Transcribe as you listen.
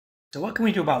So what can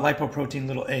we do about lipoprotein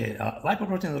little a?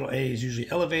 Lipoprotein little a is usually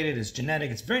elevated, it's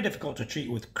genetic, it's very difficult to treat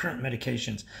with current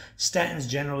medications. Statins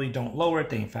generally don't lower it,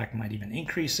 they in fact might even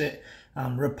increase it.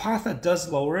 Repatha does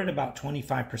lower it about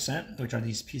 25%, which are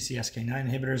these PCSK9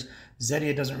 inhibitors.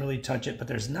 Zetia doesn't really touch it, but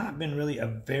there's not been really a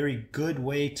very good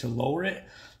way to lower it.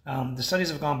 The studies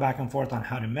have gone back and forth on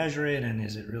how to measure it and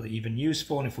is it really even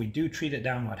useful, and if we do treat it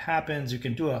down, what happens. You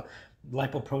can do a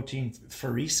lipoprotein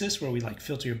pheresis where we like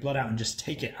filter your blood out and just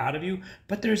take it out of you,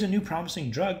 but there's a new promising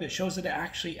drug that shows that it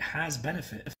actually has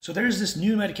benefit. So there's this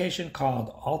new medication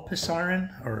called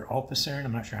olpasiran,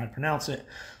 I'm not sure how to pronounce it.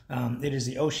 It is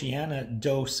the Oceania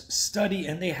dose study,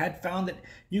 and they had found that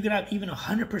you could have even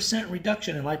 100%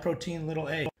 reduction in lipoprotein little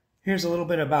a. Here's a little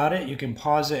bit about it. You can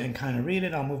pause it and kind of read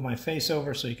it. I'll move my face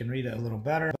over so you can read it a little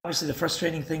better. Obviously, the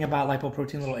frustrating thing about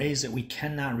lipoprotein little a is that we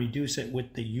cannot reduce it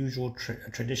with the usual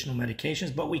traditional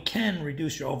medications, but we can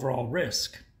reduce your overall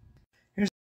risk.